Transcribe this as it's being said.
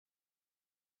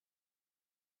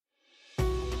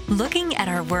Looking at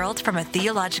our world from a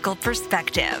theological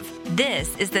perspective.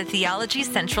 This is the Theology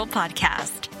Central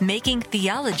Podcast, making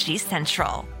theology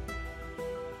central.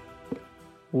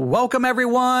 Welcome,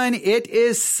 everyone. It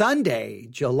is Sunday,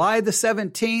 July the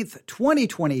 17th,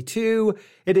 2022.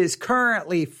 It is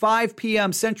currently 5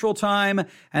 p.m. Central Time,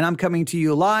 and I'm coming to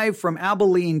you live from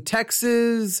Abilene,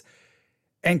 Texas.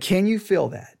 And can you feel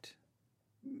that?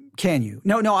 Can you?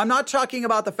 No, I'm not talking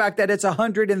about the fact that it's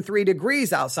 103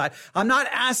 degrees outside. I'm not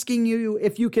asking you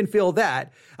if you can feel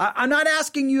that. I'm not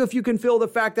asking you if you can feel the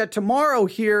fact that tomorrow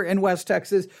here in West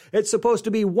Texas, it's supposed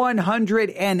to be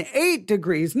 108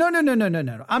 degrees. No.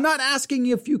 I'm not asking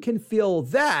you if you can feel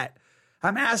that.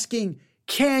 I'm asking,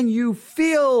 can you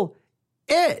feel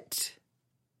it?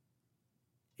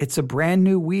 It's a brand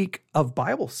new week of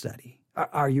Bible study.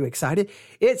 Are you excited?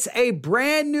 It's a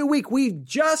brand new week. We've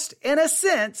just, in a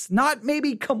sense, not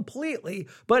maybe completely,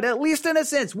 but at least in a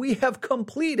sense, we have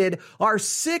completed our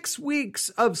 6 weeks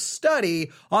of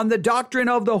study on the doctrine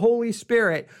of the Holy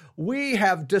Spirit. We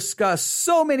have discussed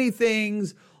so many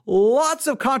things, lots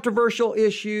of controversial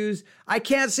issues. I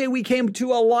can't say we came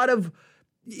to a lot of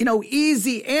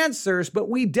easy answers, but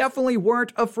we definitely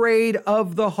weren't afraid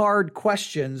of the hard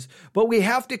questions. But we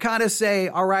have to kind of say,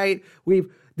 all right,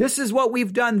 this is what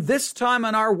we've done this time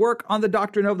on our work on the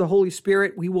doctrine of the Holy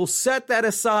Spirit. We will set that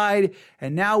aside.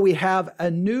 And now we have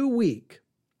a new week,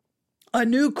 a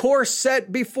new course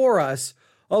set before us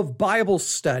of Bible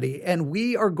study. And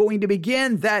we are going to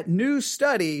begin that new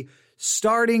study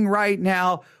starting right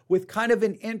now with kind of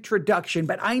an introduction.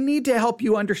 But I need to help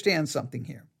you understand something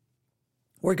here.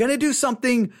 We're going to do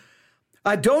something.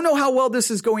 I don't know how well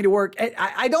this is going to work.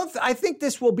 I think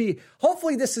this will be,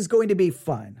 hopefully this is going to be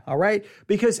fun. All right.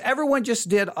 Because everyone just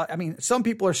did. Some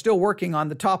people are still working on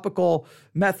the topical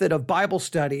method of Bible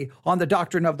study on the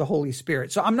doctrine of the Holy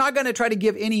Spirit. So I'm not going to try to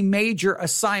give any major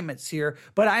assignments here,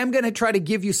 but I am going to try to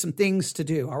give you some things to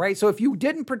do. All right. So if you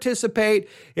didn't participate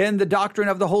in the doctrine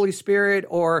of the Holy Spirit,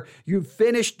 or you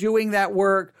finished doing that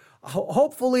work,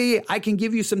 hopefully I can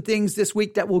give you some things this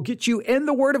week that will get you in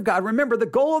the Word of God. Remember, the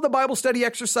goal of the Bible study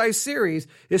exercise series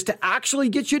is to actually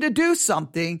get you to do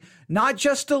something, not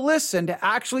just to listen, to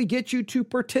actually get you to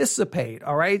participate.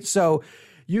 All right. So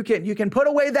you can put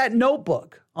away that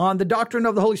notebook on the doctrine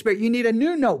of the Holy Spirit. You need a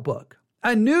new notebook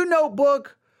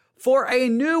for a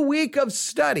new week of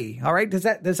study. All right. Does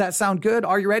that sound good?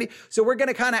 Are you ready? So we're going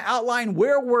to kind of outline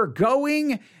where we're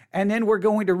going, and then we're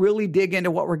going to really dig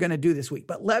into what we're going to do this week.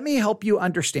 But let me help you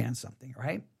understand something,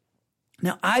 right?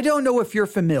 Now, I don't know if you're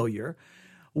familiar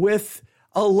with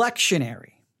a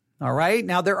lectionary, all right?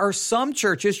 Now, there are some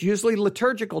churches, usually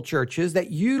liturgical churches,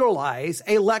 that utilize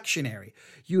a lectionary.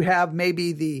 You have got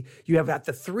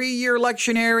the 3-year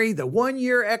lectionary, the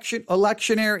 1-year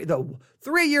lectionary, the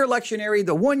 3-year lectionary,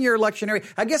 the 1-year lectionary.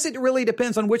 I guess it really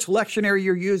depends on which lectionary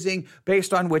you're using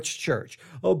based on which church.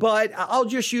 But I'll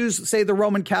just use, say, the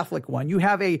Roman Catholic one. You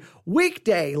have a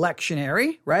weekday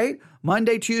lectionary, right?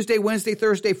 Monday, Tuesday, Wednesday,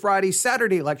 Thursday, Friday,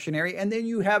 Saturday lectionary. And then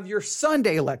you have your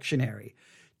Sunday lectionary.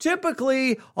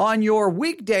 Typically, on your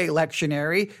weekday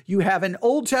lectionary, you have an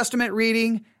Old Testament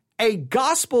reading, a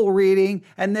gospel reading,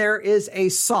 and there is a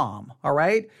psalm, all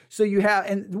right? So you have,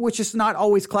 and which is not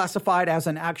always classified as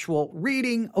an actual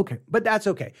reading. Okay, but that's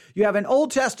okay. You have an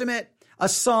Old Testament, a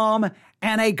psalm,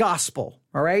 and a gospel,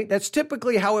 all right? That's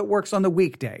typically how it works on the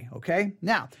weekday, okay?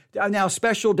 Now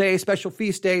special days, special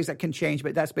feast days, that can change,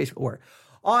 but that's basically where.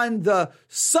 On the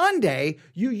Sunday,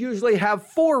 you usually have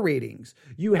 4 readings.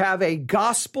 You have a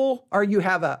gospel, or you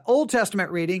have an Old Testament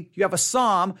reading, you have a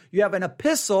psalm, you have an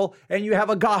epistle, and you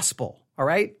have a gospel, all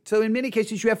right? So in many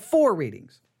cases, you have 4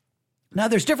 readings. Now,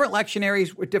 there's different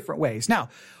lectionaries with different ways. Now,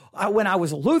 when I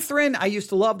was a Lutheran, I used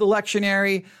to love the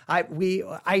lectionary.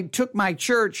 I took my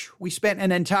church. We spent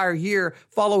an entire year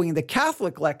following the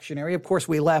Catholic lectionary. Of course,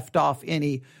 we left off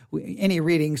any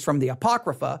readings from the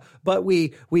Apocrypha, but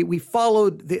we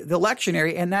followed the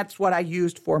lectionary, and that's what I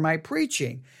used for my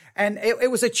preaching. And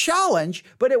it was a challenge,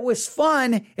 but it was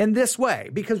fun in this way,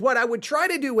 because what I would try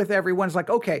to do with everyone is like,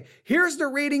 okay, here's the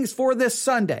readings for this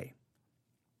Sunday,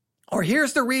 or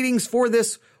here's the readings for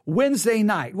this Wednesday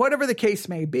night, whatever the case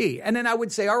may be. And then I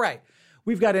would say, all right,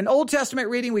 we've got an Old Testament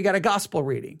reading, we got a gospel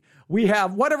reading. We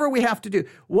have whatever we have to do,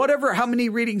 how many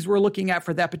readings we're looking at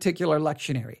for that particular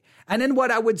lectionary. And then what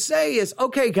I would say is,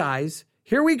 okay, guys,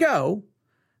 here we go.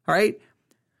 All right.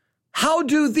 How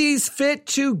do these fit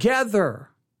together?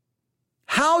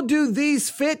 How do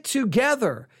these fit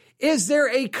together? Is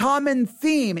there a common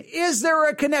theme? Is there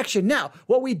a connection? Now,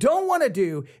 what we don't want to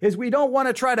do is we don't want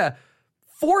to try to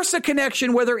force a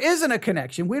connection where there isn't a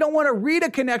connection. We don't want to read a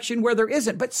connection where there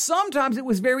isn't. But sometimes it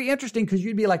was very interesting because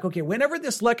you'd be like, okay, whenever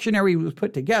this lectionary was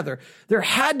put together, there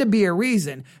had to be a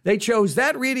reason. They chose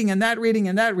that reading and that reading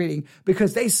and that reading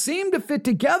because they seemed to fit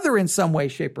together in some way,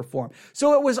 shape, or form.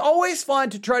 So it was always fun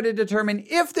to try to determine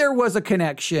if there was a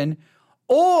connection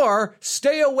or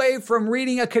stay away from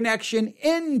reading a connection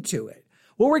into it.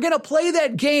 Well, we're going to play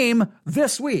that game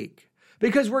this week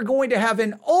because we're going to have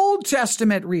an Old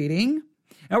Testament reading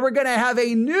and we're going to have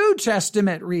a New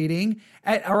Testament reading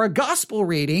or a gospel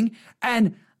reading.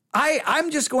 And I'm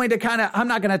just going to I'm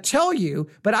not going to tell you,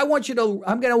 but I'm going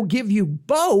to give you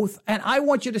both. And I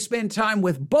want you to spend time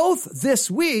with both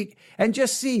this week and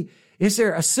just see, is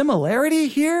there a similarity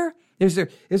here? Is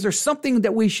there something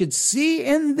that we should see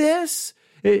in this?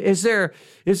 Is there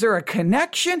a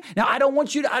connection? Now, I don't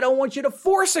want you to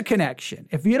force a connection.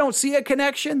 If you don't see a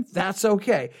connection, that's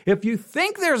okay. If you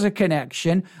think there's a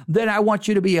connection, then I want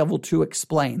you to be able to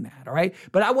explain that, all right?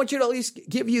 But I want you to at least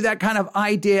give you that kind of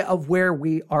idea of where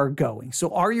we are going.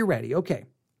 So are you ready? Okay.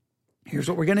 Here's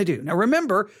what we're going to do. Now,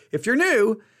 remember, if you're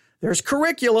new, there's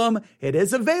curriculum. It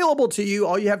is available to you.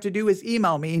 All you have to do is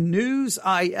email me,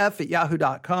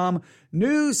 newsif@yahoo.com,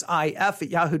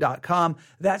 newsif@yahoo.com.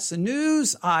 That's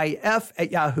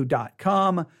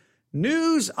newsif@yahoo.com,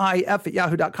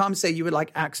 newsif@yahoo.com. Say you would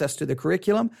like access to the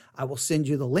curriculum. I will send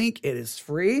you the link. It is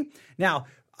free. Now,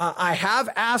 I have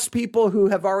asked people who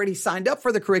have already signed up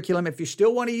for the curriculum, if you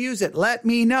still want to use it, let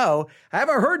me know. I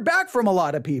haven't heard back from a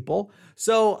lot of people.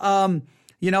 So, I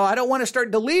don't want to start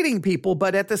deleting people,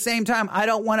 but at the same time, I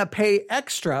don't want to pay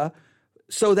extra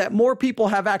so that more people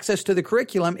have access to the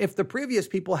curriculum if the previous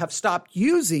people have stopped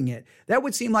using it. That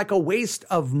would seem like a waste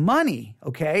of money,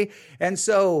 okay? And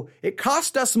so it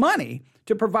cost us money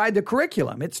to provide the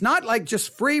curriculum. It's not like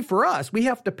just free for us. We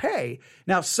have to pay.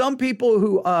 Now, some people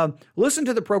who listen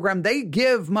to the program, they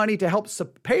give money to help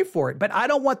pay for it, but I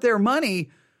don't want their money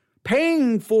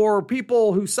paying for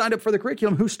people who signed up for the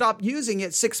curriculum who stopped using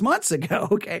it 6 months ago.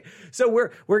 Okay. So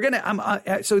we're going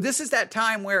to, so this is that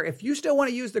time where if you still want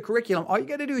to use the curriculum, all you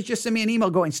got to do is just send me an email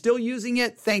going, still using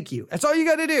it. Thank you. That's all you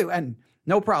got to do. And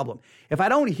no problem. If I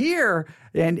don't hear,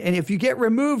 and if you get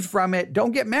removed from it,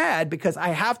 don't get mad because I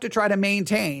have to try to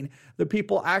maintain the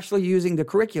people actually using the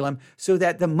curriculum so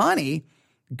that the money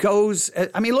goes.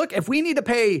 I mean, look, if we need to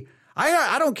pay,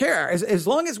 I don't care. As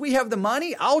long as we have the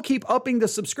money, I'll keep upping the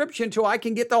subscription till I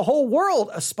can get the whole world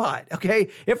a spot. Okay.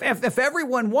 If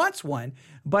everyone wants one,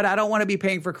 but I don't want to be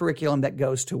paying for curriculum that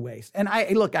goes to waste. And I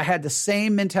had the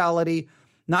same mentality,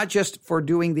 not just for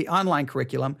doing the online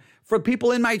curriculum, for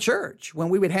people in my church. When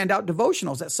we would hand out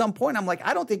devotionals, at some point, I'm like,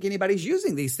 I don't think anybody's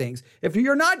using these things. If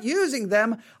you're not using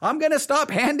them, I'm going to stop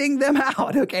handing them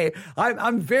out. Okay.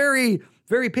 I'm very,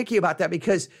 very picky about that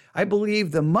because I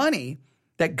believe the money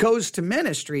that goes to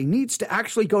ministry needs to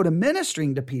actually go to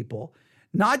ministering to people,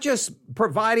 not just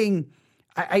providing,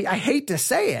 I hate to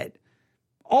say it,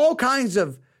 all kinds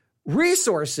of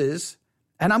resources,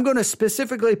 and I'm going to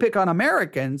specifically pick on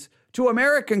Americans, to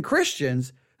American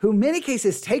Christians who in many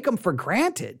cases take them for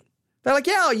granted. They're like,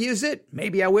 yeah, I'll use it.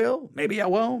 Maybe I will. Maybe I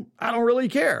won't. I don't really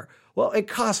care. Well, it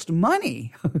costs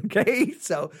money. Okay.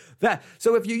 So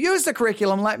if you use the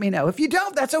curriculum, let me know. If you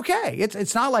don't, that's okay.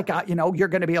 It's not like, you're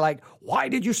going to be like, why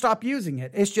did you stop using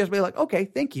it? It's just be like, okay,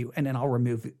 thank you. And then I'll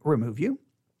remove you.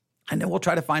 And then we'll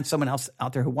try to find someone else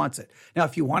out there who wants it. Now,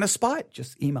 if you want a spot,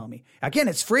 just email me. Again,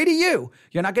 it's free to you.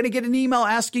 You're not going to get an email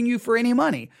asking you for any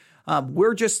money.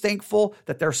 We're just thankful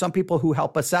that there are some people who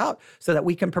help us out so that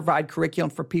we can provide curriculum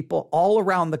for people all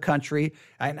around the country.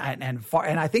 And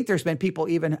I think there's been people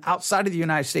even outside of the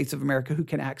United States of America who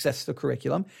can access the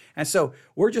curriculum. And so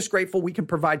we're just grateful we can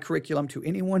provide curriculum to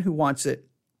anyone who wants it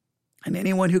and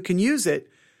anyone who can use it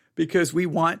because we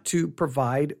want to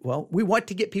provide, we want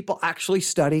to get people actually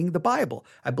studying the Bible.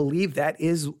 I believe that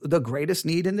is the greatest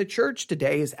need in the church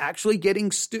today is actually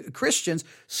getting Christians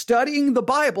studying the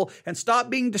Bible and stop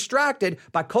being distracted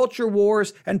by culture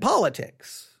wars and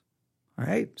politics. All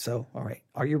right. So, all right.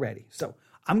 Are you ready? So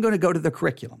I'm going to go to the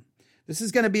curriculum. This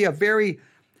is going to be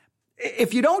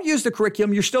if you don't use the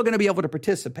curriculum, you're still going to be able to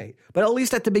participate. But at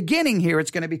least at the beginning here,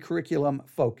 it's going to be curriculum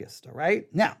focused. All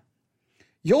right. Now,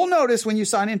 you'll notice when you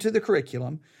sign into the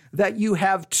curriculum that you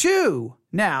have two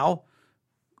now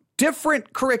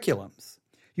different curriculums.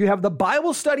 You have the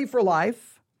Bible Study for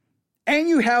Life and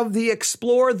you have the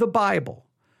Explore the Bible.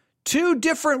 Two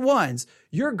different ones.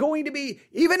 You're going to be,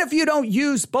 even if you don't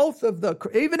use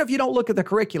even if you don't look at the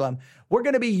curriculum, we're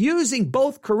going to be using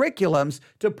both curriculums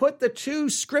to put the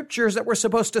two scriptures that we're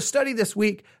supposed to study this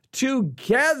week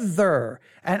together.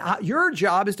 And your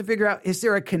job is to figure out, is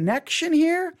there a connection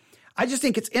here? I just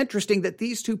think it's interesting that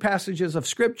these two passages of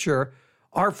scripture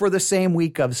are for the same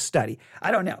week of study. I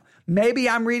don't know. Maybe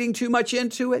I'm reading too much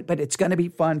into it, but it's going to be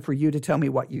fun for you to tell me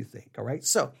what you think. All right.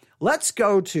 So let's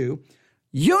go to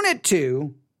Unit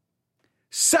 2,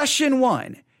 Session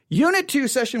 1. Unit 2,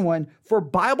 Session 1 for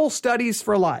Bible Studies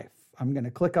for Life. I'm going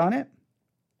to click on it.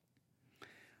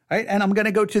 All right. And I'm going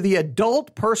to go to the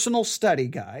Adult Personal Study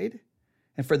Guide.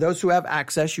 And for those who have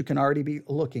access, you can already be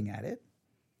looking at it.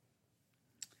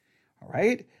 All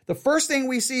right. The first thing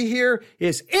we see here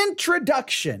is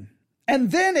introduction.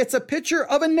 And then it's a picture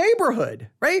of a neighborhood,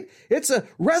 right? It's a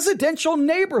residential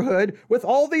neighborhood with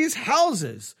all these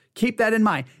houses. Keep that in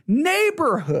mind.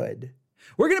 Neighborhood.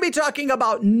 We're going to be talking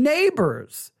about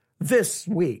neighbors this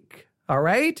week. All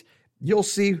right. You'll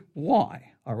see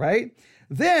why. All right.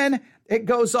 Then it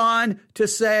goes on to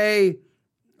say,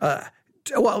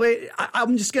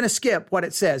 I'm just going to skip what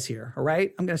it says here, all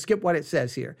right? I'm going to skip what it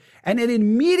says here. And it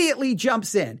immediately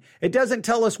jumps in. It doesn't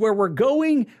tell us where we're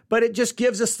going, but it just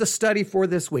gives us the study for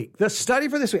this week. The study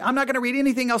for this week. I'm not going to read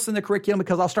anything else in the curriculum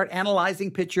because I'll start analyzing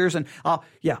pictures and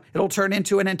it'll turn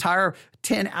into an entire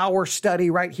 10-hour study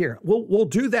right here. We'll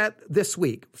do that this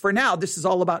week. For now, this is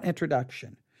all about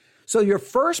introduction. So your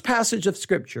first passage of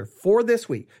scripture for this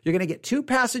week, you're going to get 2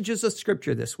 passages of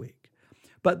scripture this week.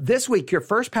 But this week, your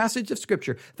first passage of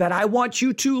scripture that I want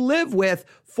you to live with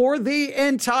for the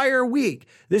entire week.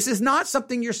 This is not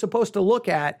something you're supposed to look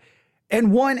at in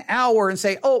 1 hour and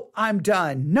say, oh, I'm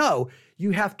done. No,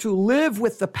 you have to live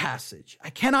with the passage.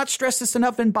 I cannot stress this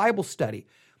enough in Bible study.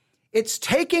 It's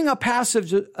taking a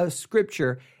passage of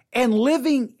scripture and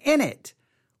living in it,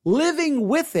 living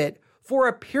with it for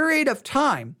a period of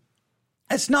time.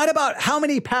 It's not about how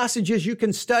many passages you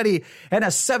can study in a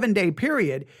 7-day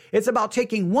period. It's about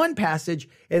taking one passage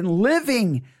and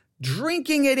living,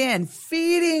 drinking it in,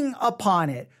 feeding upon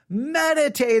it,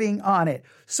 meditating on it,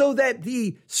 so that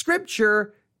the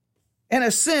scripture, in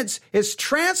a sense, is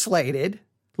translated,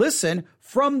 listen,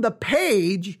 from the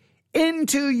page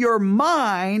into your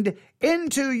mind,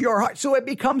 into your heart, so it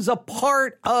becomes a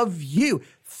part of you.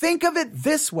 Think of it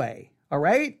this way, all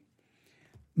right?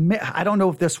 I don't know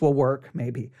if this will work,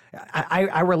 maybe.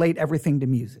 I relate everything to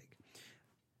music.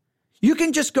 You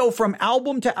can just go from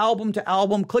album to album to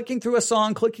album, clicking through a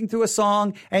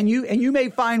song, and you may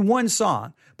find one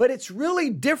song. But it's really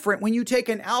different when you take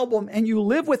an album and you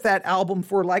live with that album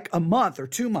for like a month or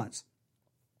 2 months.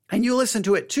 And you listen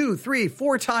to it 2, 3,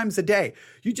 4 times a day.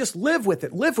 You just live with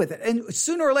it. And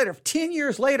sooner or later, 10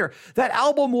 years later, that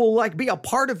album will like be a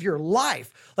part of your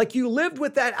life. Like you lived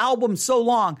with that album so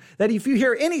long that if you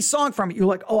hear any song from it, you're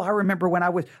like, oh, I remember where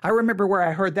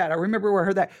I heard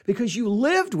that. Because you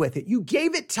lived with it. You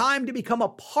gave it time to become a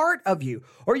part of you.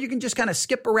 Or you can just kind of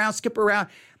skip around.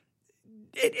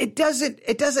 It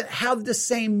doesn't have the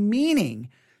same meaning.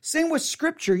 Same with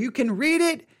scripture. You can read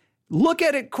it, look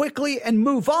at it quickly and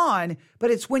move on,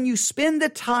 but it's when you spend the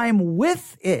time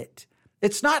with it.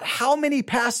 It's not how many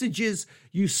passages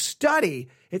you study,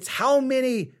 it's how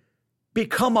many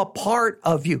become a part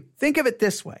of you. Think of it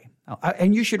this way,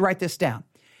 and you should write this down.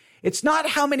 It's not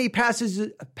how many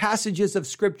passages of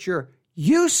scripture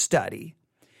you study,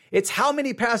 it's how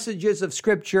many passages of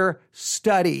scripture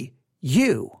study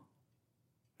you.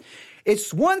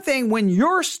 It's one thing when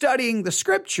you're studying the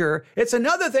scripture. It's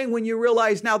another thing when you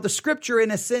realize now the scripture, in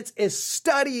a sense, is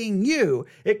studying you,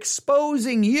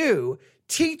 exposing you,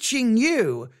 teaching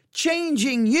you,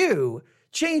 changing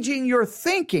your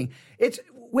thinking. It's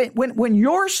when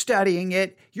you're studying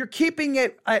it, you're keeping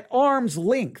it at arm's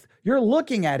length. You're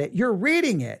looking at it, you're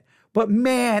reading it. But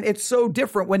man, it's so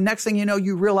different when next thing you know,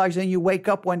 you realize and you wake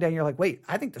up one day and you're like, wait,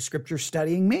 I think the scripture's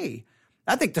studying me.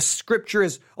 I think the scripture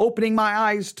is opening my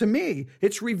eyes to me.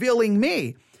 It's revealing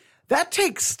me. That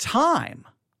takes time.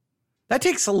 That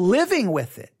takes living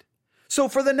with it. So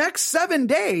for the next 7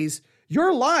 days,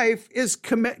 your life is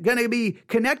going to be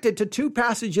connected to 2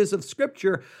 passages of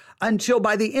scripture until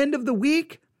by the end of the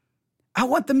week, I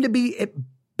want them to be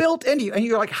built into you. And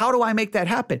you're like, how do I make that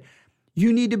happen?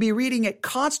 You need to be reading it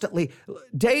constantly,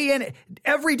 day in,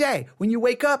 every day. When you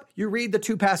wake up, you read the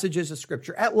 2 passages of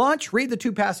scripture. At lunch, read the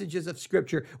 2 passages of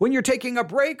scripture. When you're taking a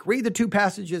break, read the 2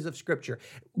 passages of scripture.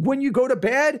 When you go to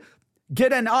bed,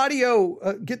 get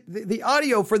the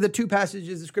audio for the 2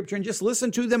 passages of scripture and just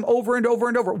listen to them over and over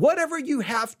and over. Whatever you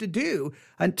have to do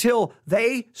until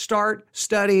they start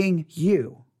studying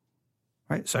you.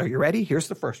 All right, so are you ready? Here's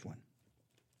the first one.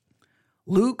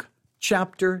 Luke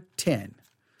chapter 10.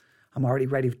 I'm already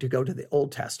ready to go to the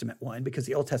Old Testament one because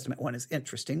the Old Testament one is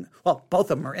interesting. Well,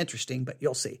 both of them are interesting, but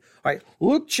you'll see. All right,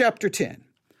 Luke chapter 10.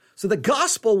 So the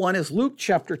gospel one is Luke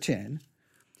chapter 10,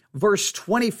 verse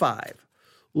 25.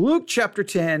 Luke chapter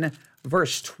 10,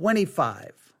 verse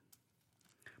 25.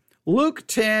 Luke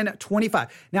 10,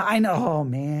 25. Now I know, oh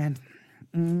man.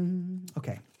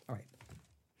 Okay, all right.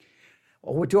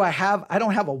 What do I have? I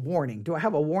don't have a warning. Do I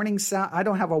have a warning sound? I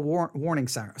don't have a warning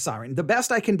siren. The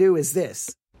best I can do is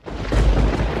this.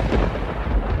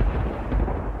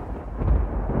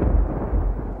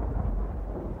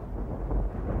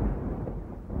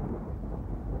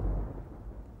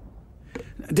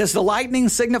 Does the lightning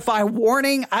signify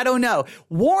warning? I don't know.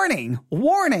 Warning,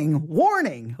 warning,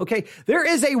 warning. Okay. There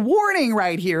is a warning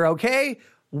right here. Okay.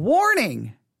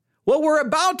 Warning. What we're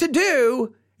about to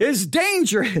do is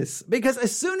dangerous, because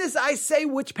as soon as I say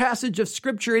which passage of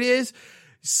scripture it is,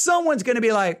 someone's going to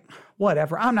be like,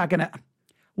 whatever.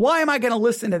 Why am I going to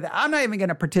listen to that? I'm not even going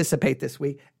to participate this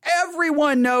week.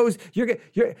 Everyone knows you're,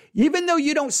 even though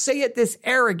you don't say it this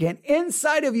arrogant,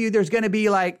 inside of you, there's going to be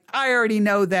like, I already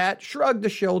know that. Shrug the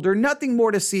shoulder. Nothing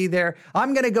more to see there.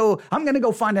 I'm going to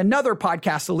go find another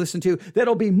podcast to listen to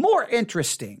that'll be more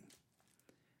interesting.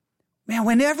 Man,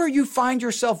 whenever you find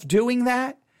yourself doing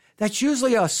that, that's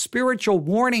usually a spiritual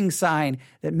warning sign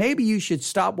that maybe you should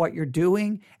stop what you're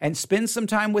doing and spend some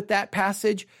time with that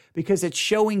passage, because it's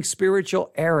showing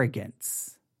spiritual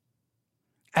arrogance.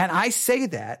 And I say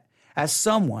that as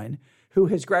someone who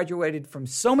has graduated from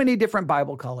so many different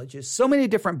Bible colleges, so many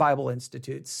different Bible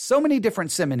institutes, so many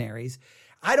different seminaries.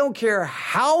 I don't care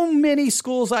how many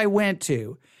schools I went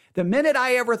to. The minute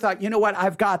I ever thought, you know what,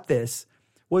 I've got this,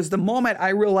 was the moment I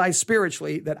realized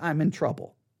spiritually that I'm in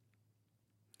trouble.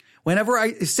 Whenever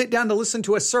I sit down to listen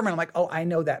to a sermon, I'm like, oh, I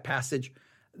know that passage.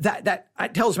 That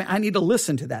tells me I need to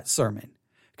listen to that sermon,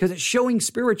 because it's showing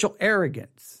spiritual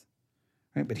arrogance.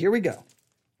 Right, but here we go.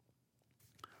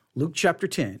 Luke chapter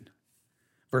 10,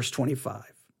 verse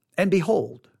 25. And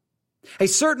behold, a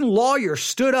certain lawyer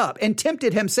stood up and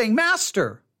tempted him, saying,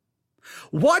 Master,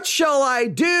 what shall I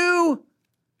do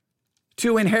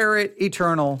to inherit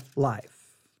eternal life?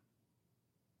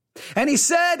 And he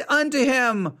said unto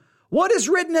him, what is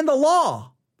written in the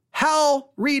law? How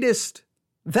readest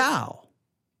thou?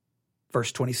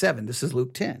 Verse 27, this is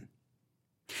Luke 10.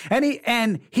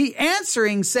 And he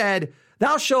answering said,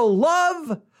 thou shalt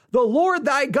love the Lord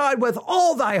thy God with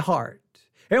all thy heart,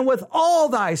 and with all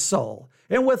thy soul,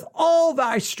 and with all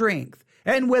thy strength,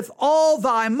 and with all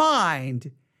thy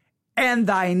mind, and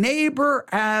thy neighbor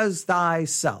as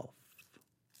thyself.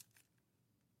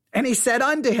 And he said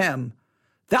unto him,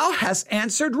 thou hast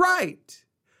answered right.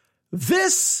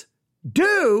 This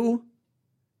do,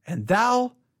 and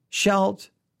thou shalt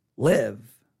live.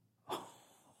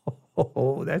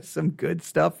 Oh, that's some good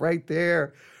stuff right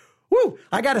there. Woo!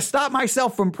 I got to stop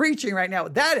myself from preaching right now.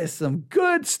 That is some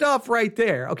good stuff right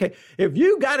there. Okay, if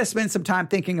you got to spend some time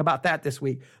thinking about that this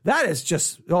week, that is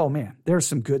just, oh man, there's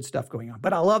some good stuff going on.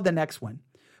 But I love the next one.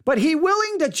 But he,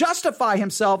 willing to justify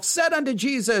himself, said unto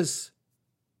Jesus,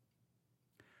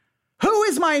 who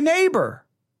is my neighbor?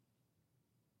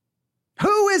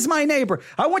 Who is my neighbor?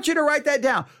 I want you to write that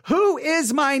down. Who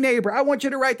is my neighbor? I want you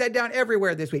to write that down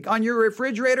everywhere this week. On your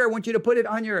refrigerator, I want you to put it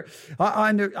on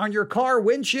your car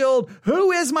windshield.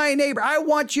 Who is my neighbor? I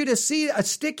want you to see a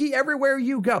sticky everywhere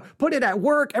you go. Put it at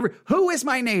work. Who is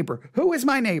my neighbor? Who is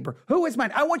my neighbor? Who is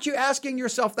mine? I want you asking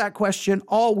yourself that question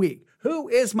all week. Who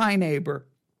is my neighbor?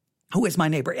 Who is my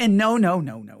neighbor? And no.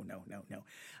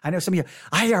 I know some of you,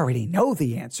 I already know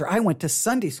the answer. I went to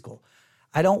Sunday school.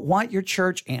 I don't want your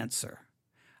church answer.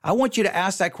 I want you to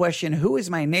ask that question, who is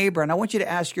my neighbor? And I want you to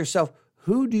ask yourself,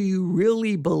 who do you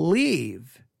really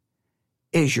believe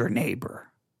is your neighbor?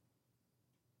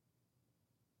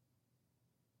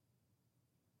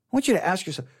 I want you to ask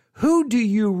yourself, who do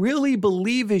you really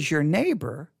believe is your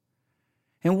neighbor?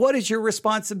 And what is your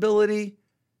responsibility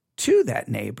to that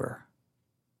neighbor?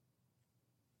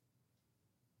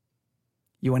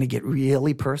 You want to get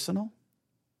really personal?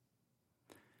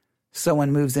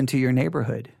 Someone moves into your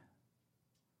neighborhood.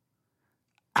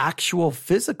 Actual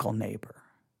physical neighbor.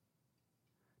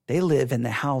 They live in the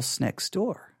house next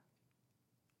door.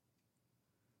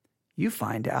 You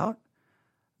find out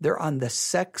they're on the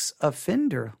sex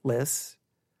offender list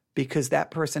because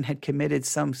that person had committed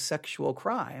some sexual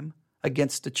crime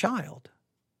against a child.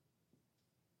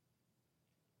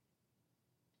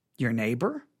 Your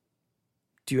neighbor?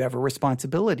 Do you have a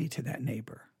responsibility to that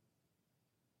neighbor?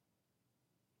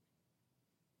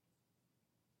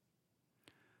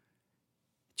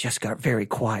 Just got very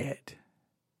quiet.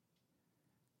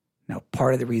 Now,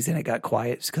 part of the reason it got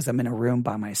quiet is because I'm in a room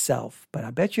by myself. But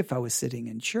I bet you if I was sitting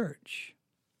in church,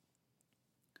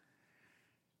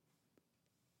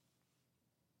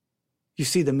 you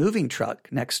see the moving truck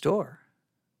next door.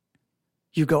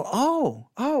 you go,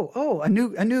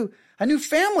 a new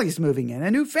family's moving in,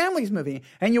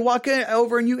 And you walk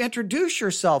over and you introduce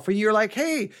yourself and you're like,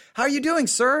 hey, how are you doing,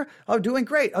 sir? Oh, doing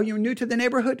great. Oh, you're new to the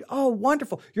neighborhood? Oh,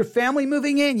 wonderful. Your family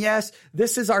moving in? Yes.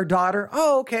 This is our daughter.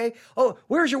 Oh, okay. Oh,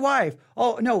 where's your wife?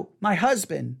 Oh, no, my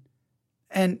husband.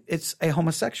 And it's a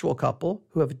homosexual couple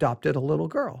who have adopted a little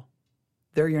girl.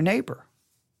 They're your neighbor.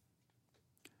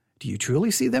 Do you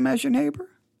truly see them as your neighbor?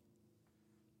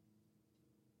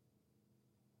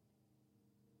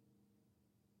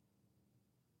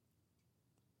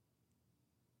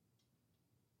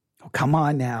 Oh, come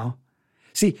on now.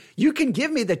 See, you can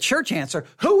give me the church answer.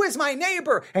 Who is my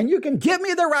neighbor? And you can give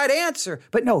me the right answer.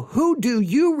 But no, who do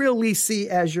you really see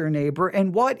as your neighbor?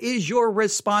 And what is your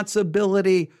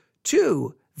responsibility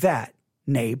to that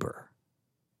neighbor?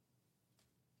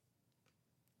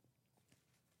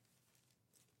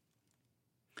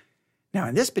 Now,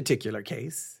 in this particular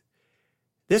case,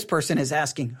 this person is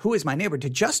asking, who is my neighbor, to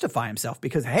justify himself?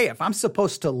 Because, hey, if I'm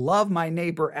supposed to love my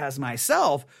neighbor as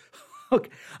myself, look,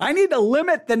 I need to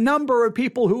limit the number of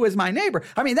people who is my neighbor.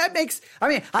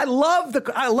 I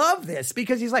love this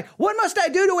because he's like, what must I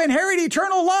do to inherit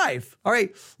eternal life? All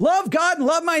right. Love God and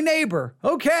love my neighbor.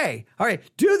 Okay. All right.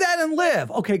 Do that and live.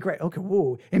 Okay, great. Okay.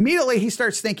 Whoa. Immediately he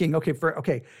starts thinking,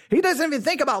 he doesn't even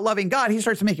think about loving God. He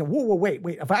starts thinking, wait.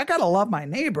 If I got to love my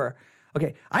neighbor,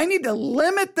 okay, I need to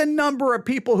limit the number of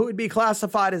people who would be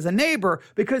classified as a neighbor,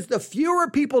 because the fewer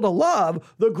people to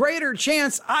love, the greater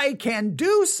chance I can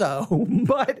do so.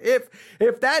 But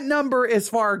if that number is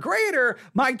far greater,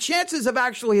 my chances of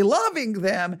actually loving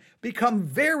them become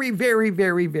very, very,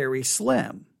 very, very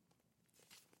slim.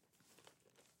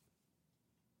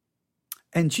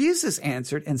 And Jesus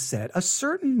answered and said, a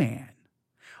certain man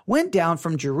went down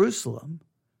from Jerusalem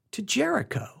to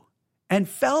Jericho and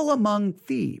fell among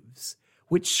thieves,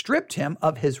 which stripped him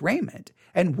of his raiment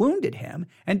and wounded him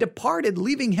and departed,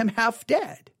 leaving him half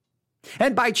dead.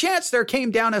 And by chance there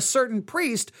came down a certain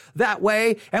priest that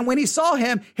way, and when he saw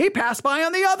him, he passed by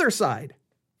on the other side.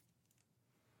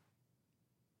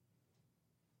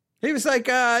 He was like,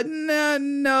 no.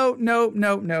 I'm not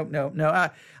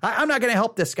going to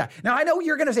help this guy. Now, I know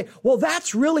you're going to say, well,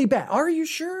 that's really bad. Are you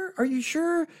sure?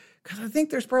 Because I think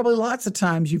there's probably lots of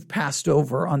times you've passed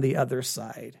over on the other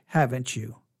side, haven't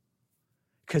you?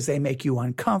 Because they make you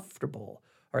uncomfortable,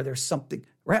 or there's something,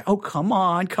 right? Oh, come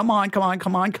on.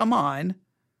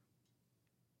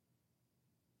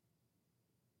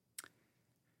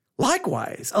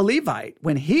 Likewise, a Levite,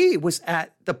 when he was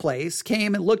at the place,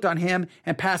 came and looked on him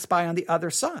and passed by on the other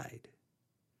side.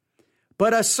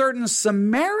 But a certain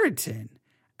Samaritan,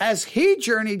 as he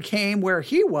journeyed, came where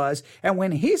he was, and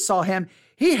when he saw him,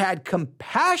 he had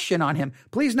compassion on him.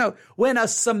 Please note, when a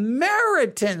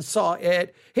Samaritan saw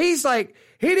it, he's like,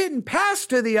 he didn't pass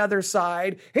to the other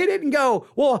side. He didn't go,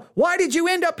 well, why did you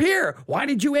end up here? Why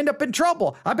did you end up in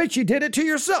trouble? I bet you did it to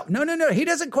yourself. No. He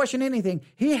doesn't question anything.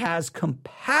 He has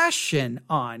compassion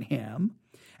on him.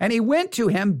 And he went to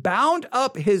him, bound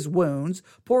up his wounds,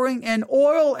 pouring in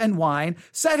oil and wine,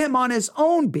 set him on his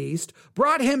own beast,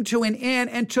 brought him to an inn,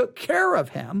 and took care of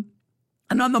him.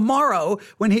 And on the morrow,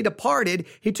 when he departed,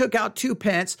 he took out 2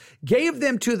 pence, gave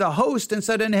them to the host, and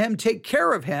said unto him, take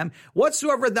care of him.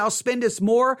 Whatsoever thou spendest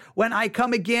more, when I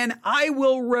come again, I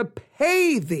will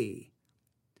repay thee.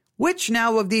 Which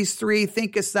now of these 3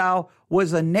 thinkest thou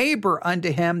was a neighbor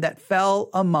unto him that fell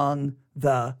among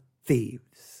the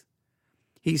thieves?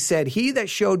 He said, he that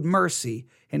showed mercy.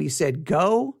 And he said,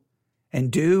 go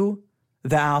and do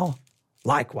thou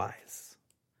likewise.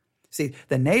 See,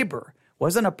 the neighbor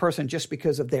wasn't a person just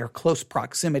because of their close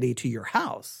proximity to your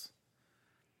house.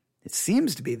 It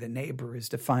seems to be the neighbor is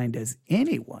defined as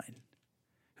anyone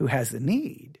who has a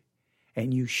need,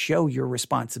 and you show your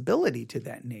responsibility to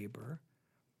that neighbor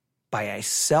by a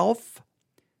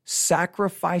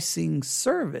self-sacrificing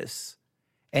service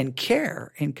and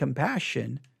care and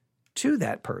compassion to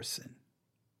that person.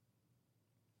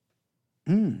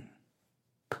 All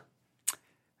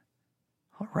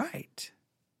right.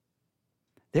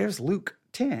 There's Luke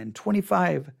 10,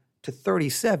 25 to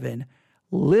 37.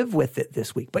 Live with it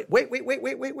this week. But wait.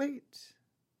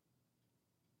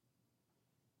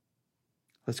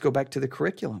 Let's go back to the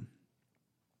curriculum.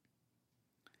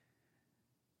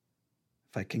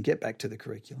 If I can get back to the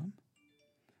curriculum.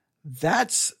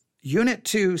 That's Unit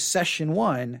 2, Session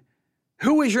 1.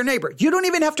 Who is your neighbor? You don't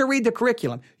even have to read the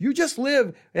curriculum. You just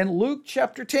live in Luke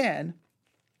chapter 10. I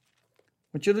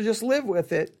want you to just live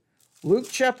with it. Luke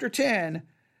chapter 10,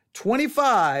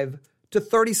 25 to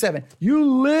 37.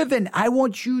 I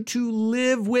want you to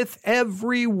live with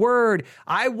every word.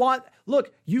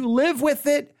 You live with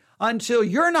it until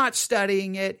you're not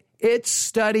studying it. it's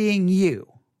studying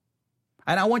you.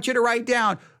 And I want you to write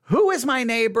down, who is my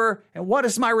neighbor and what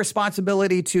is my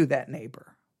responsibility to that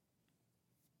neighbor?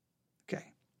 Okay,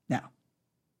 now,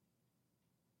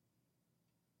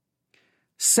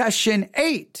 Session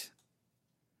 8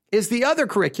 is the other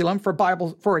curriculum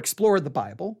for Explore the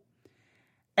Bible.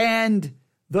 And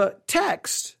the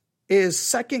text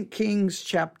is 2 Kings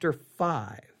chapter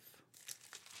 5.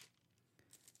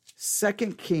 2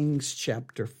 Kings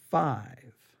chapter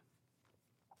 5,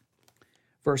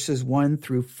 verses 1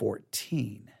 through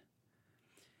 14.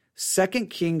 2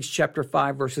 Kings chapter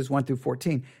 5, verses 1 through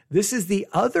 14. This is the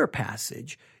other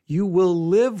passage you will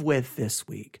live with this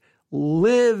week.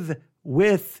 Live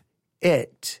with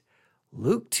it.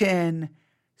 Luke 10,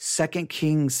 2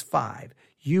 Kings 5.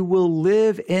 You will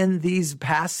live in these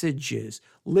passages.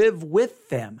 Live with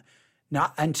them,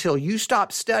 not until you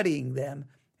stop studying them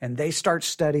and they start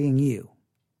studying you.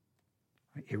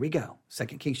 Right, here we go. 2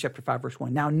 Kings chapter 5, verse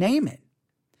 1. Now Naaman,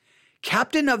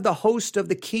 captain of the host of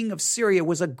the king of Syria,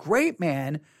 was a great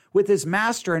man with his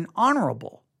master and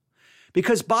honorable,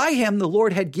 because by him the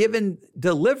Lord had given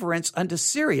deliverance unto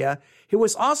Syria. He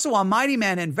was also a mighty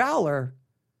man in valor,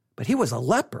 but he was a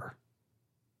leper.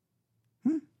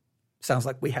 Sounds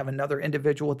like we have another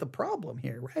individual with a problem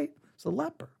here, right? It's a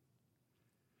leper.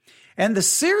 And the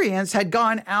Syrians had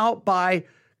gone out by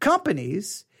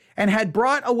companies and had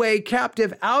brought away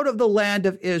captive out of the land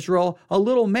of Israel a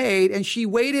little maid, and she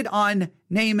waited on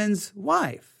Naaman's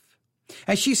wife.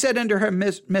 And she said unto her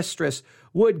mistress,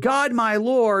 would God my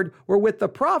Lord were with the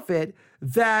prophet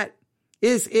that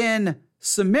is in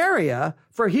Samaria,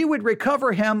 for he would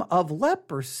recover him of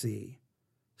leprosy.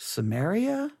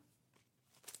 Samaria?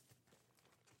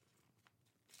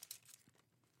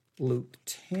 Luke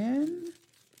 10.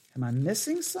 Am I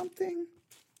missing something?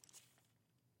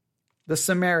 The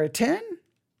Samaritan?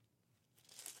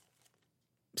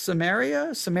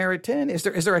 Samaria? Samaritan? Is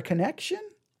there a connection?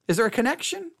 Is there a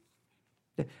connection?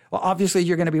 Well, obviously,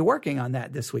 you're going to be working on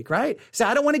that this week, right? So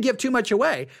I don't want to give too much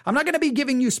away. I'm not going to be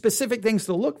giving you specific things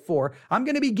to look for. I'm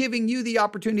going to be giving you the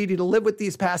opportunity to live with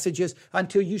these passages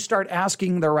until you start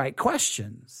asking the right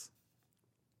questions.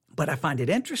 But I find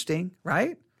it interesting,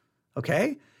 right?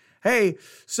 Okay. Hey,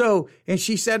 so, and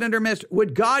she said unto her mistress,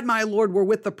 would God my Lord were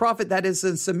with the prophet that is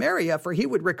in Samaria, for he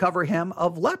would recover him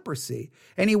of leprosy.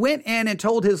 And he went in and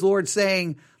told his Lord,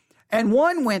 saying, and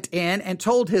one went in and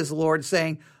told his Lord,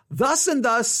 saying, thus and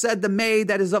thus said the maid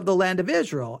that is of the land of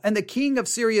Israel. And the king of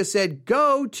Syria said,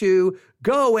 go,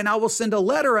 and I will send a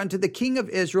letter unto the king of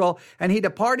Israel. And he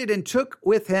departed and took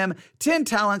with him 10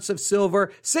 talents of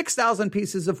silver, 6,000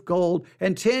 pieces of gold,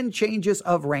 and 10 changes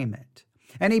of raiment.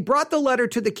 And he brought the letter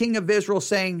to the king of Israel,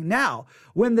 saying, now,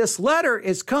 when this letter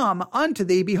is come unto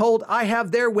thee, behold, I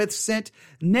have therewith sent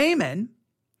Naaman,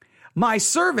 my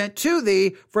servant, to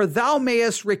thee, for thou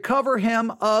mayest recover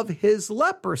him of his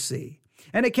leprosy.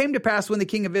 And it came to pass when the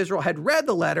king of Israel had read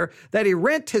the letter that he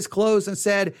rent his clothes and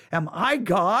said, am I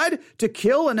God to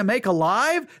kill and to make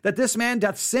alive, that this man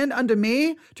doth send unto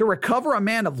me to recover a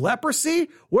man of leprosy?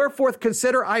 Wherefore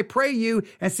consider, I pray you,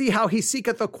 and see how he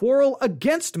seeketh a quarrel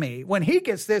against me. When he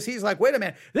gets this, he's like, wait a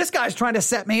minute, this guy's trying to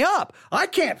set me up. I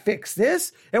can't fix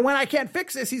this. And when I can't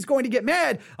fix this, he's going to get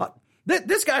mad.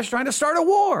 This guy's trying to start a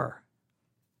war.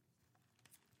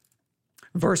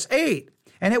 Verse 8.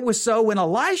 And it was so when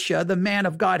Elisha, the man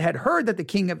of God, had heard that the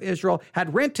king of Israel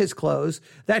had rent his clothes,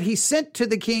 that he sent to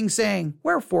the king, saying,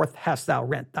 wherefore hast thou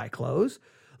rent thy clothes?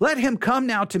 Let him come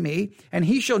now to me, and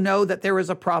he shall know that there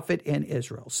is a prophet in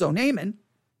Israel. So Naaman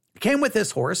came with his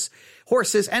horses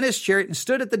and his chariot, and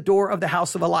stood at the door of the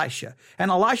house of Elisha. And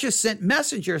Elisha sent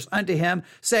messengers unto him,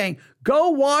 saying,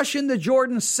 go wash in the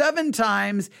Jordan 7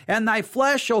 times, and thy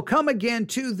flesh shall come again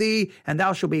to thee, and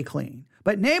thou shalt be clean.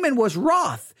 But Naaman was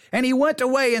wroth, and he went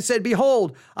away and said,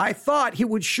 behold, I thought he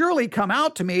would surely come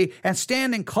out to me and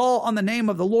stand and call on the name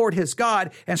of the Lord his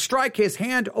God, and strike his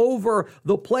hand over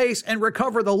the place and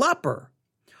recover the leper.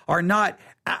 Are not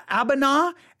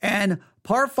Abana and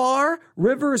Parphar,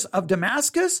 rivers of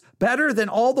Damascus, better than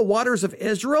all the waters of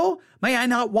Israel? May I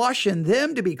not wash in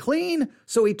them to be clean?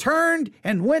 So he turned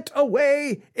and went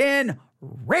away in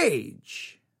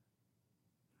rage.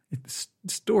 The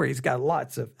story's got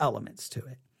lots of elements to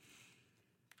it.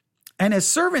 And his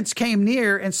servants came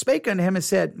near and spake unto him and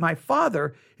said, my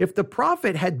father, if the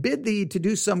prophet had bid thee to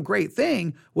do some great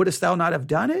thing, wouldest thou not have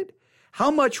done it?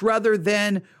 How much rather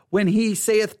than when he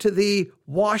saith to thee,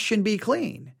 wash and be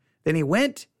clean? Then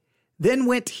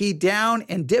went he down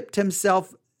and dipped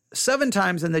himself 7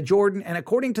 times in the Jordan, and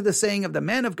according to the saying of the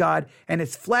man of God, and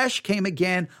his flesh came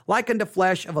again like unto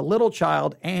flesh of a little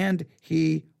child, and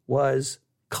he was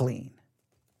clean.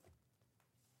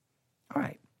 All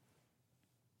right.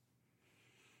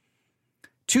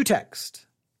 two texts,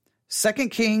 2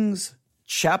 Kings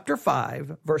chapter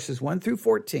 5, verses 1 through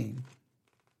 14,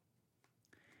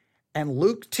 and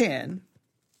Luke 10,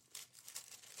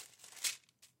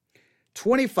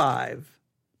 25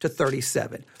 to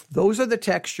 37. Those are the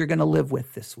texts you're going to live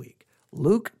with this week.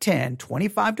 Luke 10,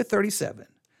 25 to 37.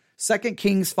 2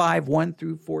 Kings 5, 1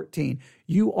 through 14.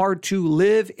 You are to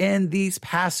live in these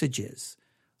passages.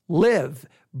 Live,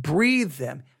 breathe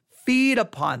them, feed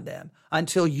upon them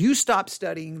until you stop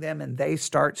studying them and they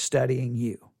start studying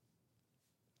you.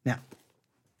 Now,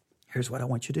 here's what I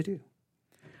want you to do.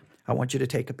 I want you to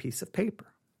take a piece of paper.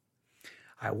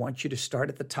 I want you to start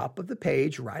at the top of the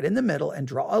page, right in the middle, and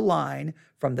draw a line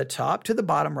from the top to the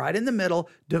bottom, right in the middle,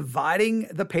 dividing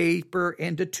the paper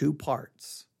into two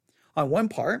parts. On one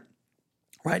part,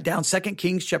 write down 2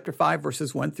 Kings chapter 5,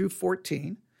 verses 1 through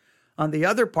 14. On the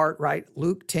other part, write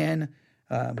Luke 10.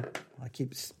 I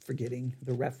keep forgetting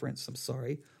the reference. I'm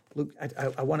sorry. Luke,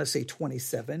 I want to say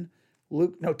 27.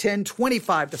 10,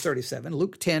 25 to 37.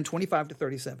 Luke 10, 25 to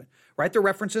 37. Write the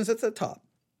references at the top.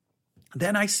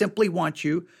 Then I simply want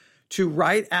you to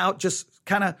write out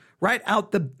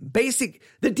the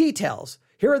details.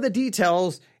 Here are the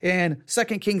details in 2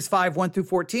 Kings 5, 1 through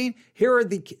 14. Here are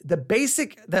the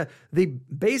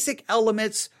basic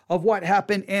elements of what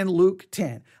happened in Luke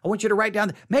 10. I want you to write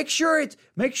down, make sure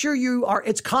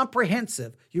it's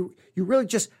comprehensive. You really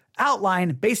just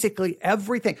outline basically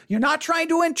everything. You're not trying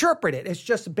to interpret it. It's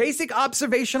just basic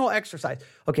observational exercise.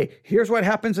 Okay, here's what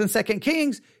happens in 2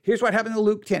 Kings. Here's what happened in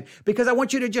Luke 10. Because I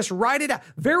want you to just write it out.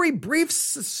 Very brief,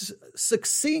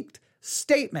 succinct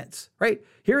statements, right?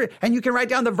 Here, and you can write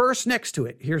down the verse next to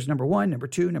it. Here's number 1, number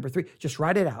 2, number 3. Just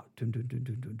write it out.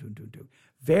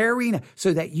 Very nice.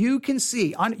 So that you can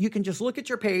see, you can just look at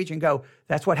your page and go,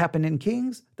 that's what happened in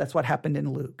Kings. That's what happened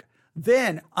in Luke.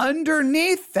 Then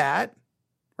underneath that,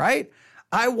 right,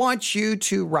 I want you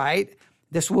to write,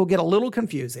 this will get a little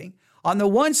confusing. On the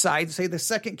one side, say the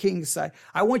 2 Kings side,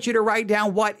 I want you to write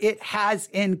down what it has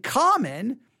in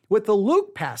common with the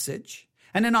Luke passage.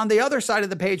 And then on the other side of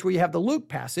the page where you have the Luke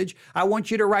passage, I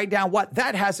want you to write down what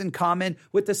that has in common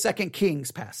with the 2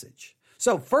 Kings passage.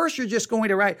 So first, you're just going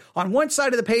to write on one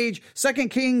side of the page, 2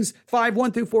 Kings 5,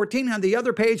 1 through 14. On the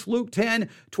other page, Luke 10,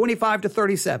 25 to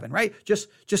 37, right? Just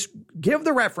give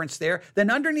the reference there. Then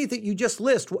underneath it, you just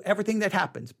list everything that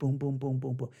happens. Boom, boom, boom,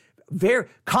 boom, boom. Very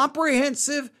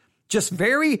comprehensive, just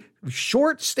very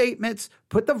short statements.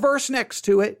 Put the verse next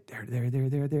to it.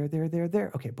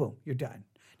 There. Okay, boom, you're done.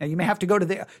 Now you may have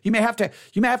to you may have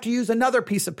to use another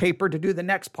piece of paper to do the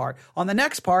next part. On the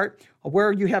next part,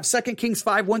 where you have 2 Kings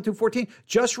 5, 1 through 14,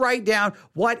 just write down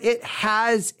what it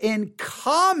has in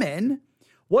common.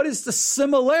 What is the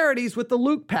similarities with the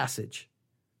Luke passage?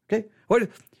 Okay. What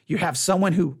you have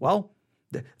someone who,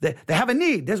 they have a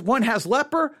need. This one has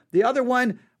leper. The other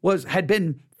one had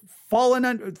been fallen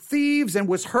under thieves and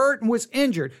was hurt and was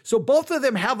injured. So both of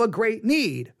them have a great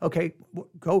need. Okay,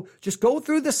 go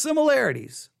through the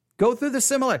similarities. Go through the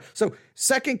similarities. So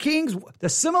 2 Kings, the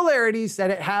similarities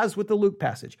that it has with the Luke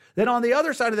passage. Then on the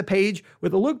other side of the page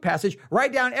with the Luke passage,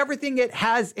 write down everything it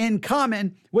has in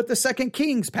common with the 2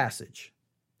 Kings passage.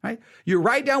 Right? You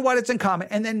write down what it's in common.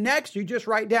 And then next, you just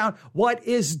write down what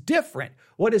is different.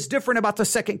 What is different about the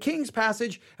 2 Kings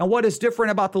passage and what is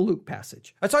different about the Luke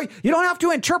passage. That's all. You don't have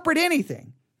to interpret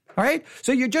anything. All right.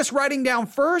 So you're just writing down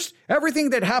first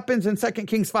everything that happens in 2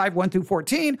 Kings 5, 1 through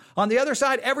 14. On the other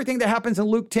side, everything that happens in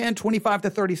Luke 10, 25 to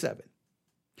 37.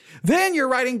 Then you're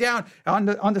writing down on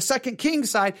the 2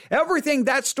 Kings side, everything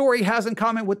that story has in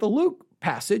common with the Luke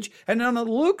passage. And on the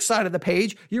Luke side of the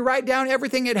page, you write down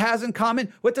everything it has in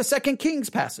common with the 2 Kings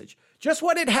passage. Just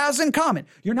what it has in common.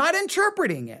 You're not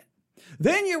interpreting it.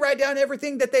 Then you write down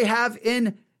everything that they have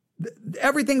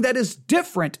everything that is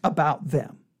different about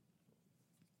them.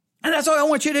 And that's all I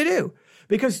want you to do.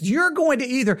 Because you're going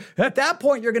to at that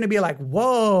point, you're going to be like,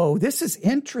 whoa, this is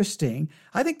interesting.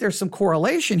 I think there's some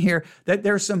correlation here, that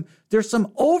there's some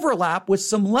overlap with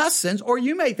some lessons, or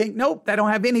you may think, nope, they don't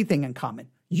have anything in common.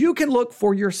 You can look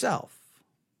for yourself.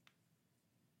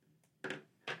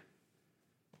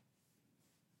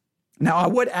 Now, I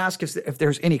would ask if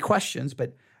there's any questions,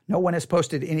 but no one has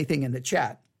posted anything in the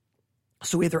chat.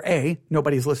 So either A,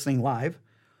 nobody's listening live,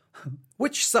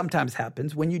 which sometimes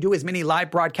happens when you do as many live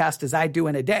broadcasts as I do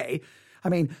in a day. I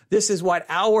mean, this is what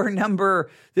hour number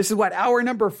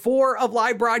 4 of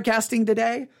live broadcasting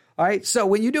today. All right. So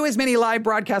when you do as many live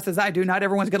broadcasts as I do, not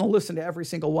everyone's going to listen to every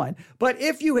single one. But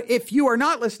if you are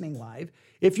not listening live,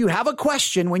 if you have a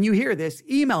question when you hear this,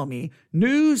 email me,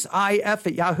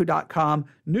 newsif@yahoo.com,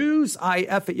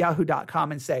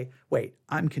 newsif@yahoo.com, and say, wait,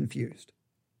 I'm confused.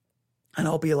 And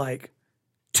I'll be like,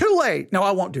 too late. No,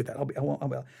 I won't do that.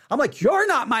 I'm like, you're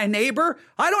not my neighbor.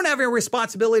 I don't have any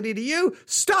responsibility to you.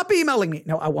 Stop emailing me.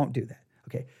 No, I won't do that.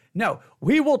 Okay. No,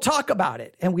 we will talk about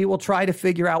it and we will try to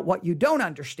figure out what you don't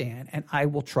understand, and I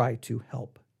will try to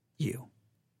help you.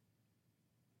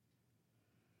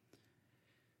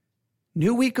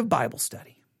 New week of Bible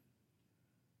study.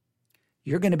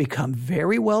 You're going to become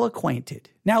very well acquainted.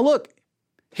 Now, look,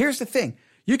 here's the thing.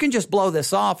 You can just blow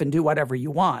this off and do whatever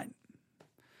you want.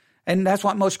 And that's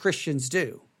what most Christians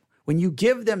do. When you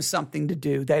give them something to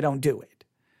do, they don't do it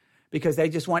because they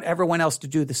just want everyone else to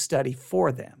do the study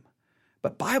for them.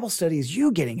 But Bible study is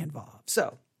you getting involved.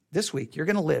 So this week, you're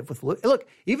going to live with, look,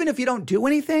 even if you don't do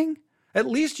anything, at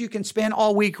least you can spend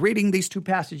all week reading these two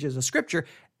passages of Scripture.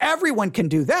 Everyone can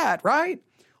do that, right?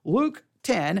 Luke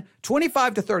 10,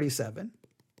 25 to 37.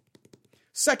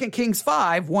 2 Kings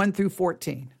 5, 1 through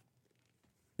 14.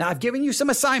 Now, I've given you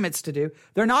some assignments to do.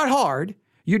 They're not hard.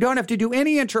 You don't have to do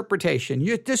any interpretation.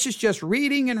 This is just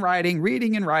reading and writing,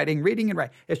 reading and writing, reading and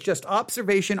writing. It's just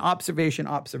observation, observation,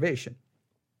 observation.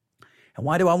 And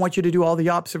why do I want you to do all the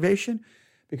observation?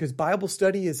 Because Bible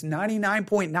study is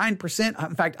 99.9%.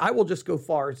 In fact, I will just go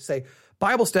far as to say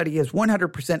Bible study is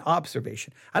 100%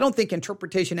 observation. I don't think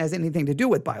interpretation has anything to do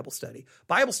with Bible study.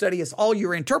 Bible study is all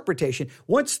your interpretation.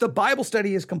 Once the Bible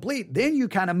study is complete, then you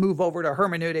kind of move over to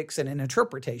hermeneutics and an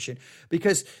interpretation,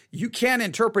 because you can't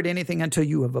interpret anything until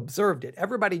you have observed it.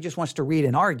 Everybody just wants to read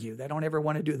and argue. They don't ever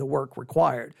want to do the work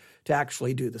required to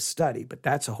actually do the study, but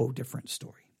that's a whole different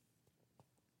story.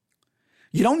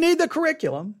 You don't need the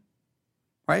curriculum,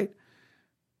 right?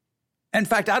 In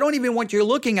fact, I don't even want you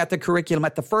looking at the curriculum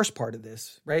at the first part of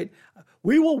this, right?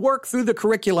 We will work through the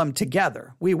curriculum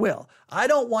together. We will. I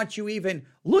don't want you even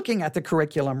looking at the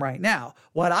curriculum right now.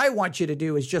 What I want you to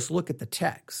do is just look at the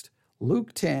text.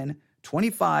 Luke 10,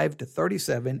 25 to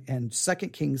 37 and 2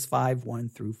 Kings 5, 1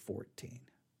 through 14.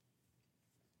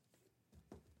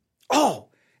 Oh,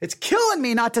 it's killing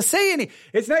me not to say any.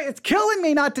 It's killing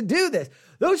me not to do this.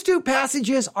 Those two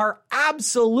passages are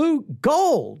absolute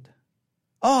gold.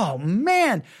 Oh,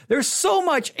 man, there's so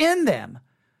much in them.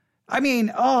 I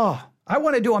mean, I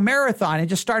want to do a marathon and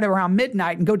just start around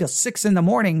midnight and go till 6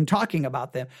 a.m. talking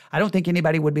about them. I don't think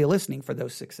anybody would be listening for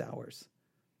those 6 hours.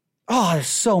 Oh, there's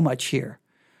so much here.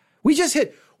 We just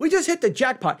hit the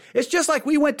jackpot. It's just like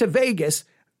we went to Vegas.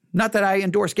 Not that I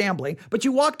endorse gambling, but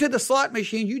you walk to the slot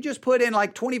machine, you just put in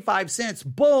like 25 cents,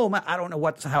 boom. I don't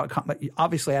know how it comes.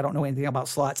 Obviously, I don't know anything about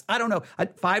slots. I don't know,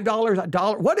 $5,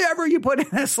 $1, whatever you put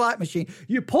in a slot machine.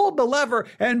 You pulled the lever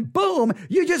and boom,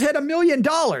 you just hit $1 million.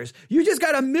 You just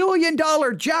got $1 million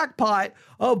jackpot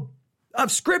of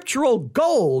scriptural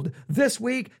gold this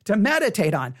week to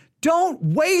meditate on. Don't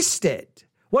waste it.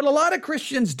 What a lot of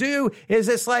Christians do is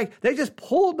it's like they just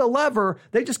pulled the lever.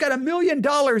 They just got $1 million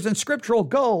in scriptural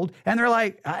gold. And they're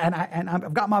like, and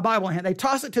I've got my Bible in hand. They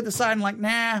toss it to the side and like,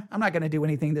 nah, I'm not going to do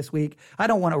anything this week. I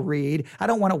don't want to read. I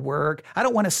don't want to work. I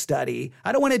don't want to study.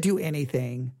 I don't want to do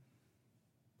anything.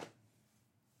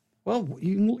 Well,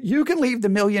 you can leave the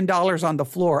 $1 million on the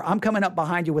floor. I'm coming up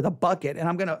behind you with a bucket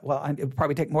and it'll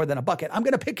probably take more than a bucket. I'm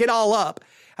going to pick it all up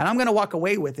and I'm going to walk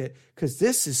away with it because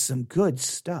this is some good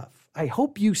stuff. I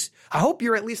hope you're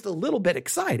at least a little bit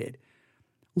excited.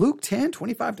 Luke 10,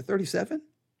 25 to 37.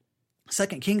 2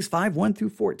 Kings 5, 1 through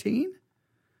 14.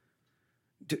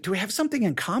 Do we have something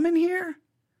in common here?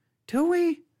 Do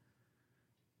we?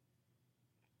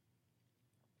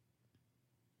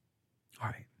 All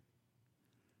right.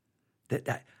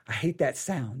 I hate that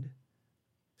sound.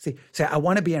 See, I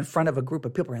want to be in front of a group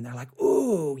of people and they're like,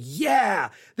 "Ooh, yeah,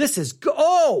 this is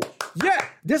yeah,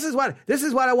 this is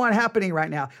what I want happening right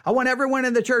now. I want everyone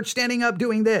in the church standing up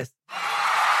doing this."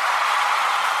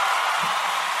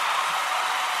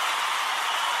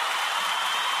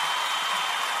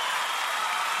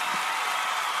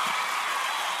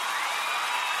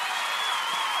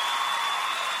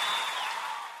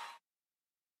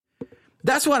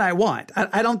 That's what I want.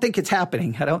 I don't think it's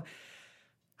happening.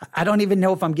 I don't even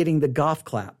know if I'm getting the golf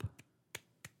clap.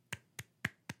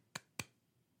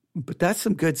 But that's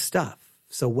some good stuff.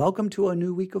 So welcome to a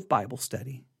new week of Bible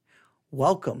study.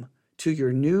 Welcome to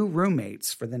your new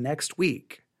roommates for the next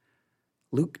week.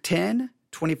 Luke 10,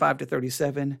 25 to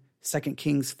 37, 2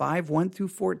 Kings 5, 1 through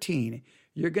 14.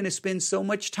 You're going to spend so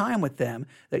much time with them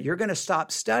that you're going to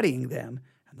stop studying them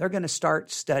and they're going to start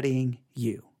studying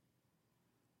you.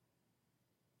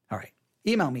 All right.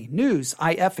 Email me,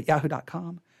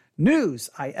 newsif@yahoo.com.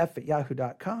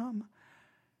 newsif@yahoo.com.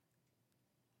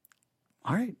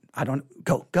 All right.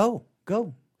 Go.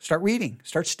 Start reading.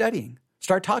 Start studying.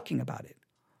 Start talking about it.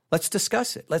 Let's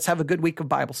discuss it. Let's have a good week of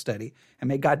Bible study. And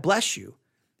may God bless you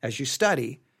as you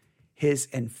study his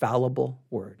infallible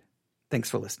word. Thanks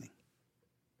for listening.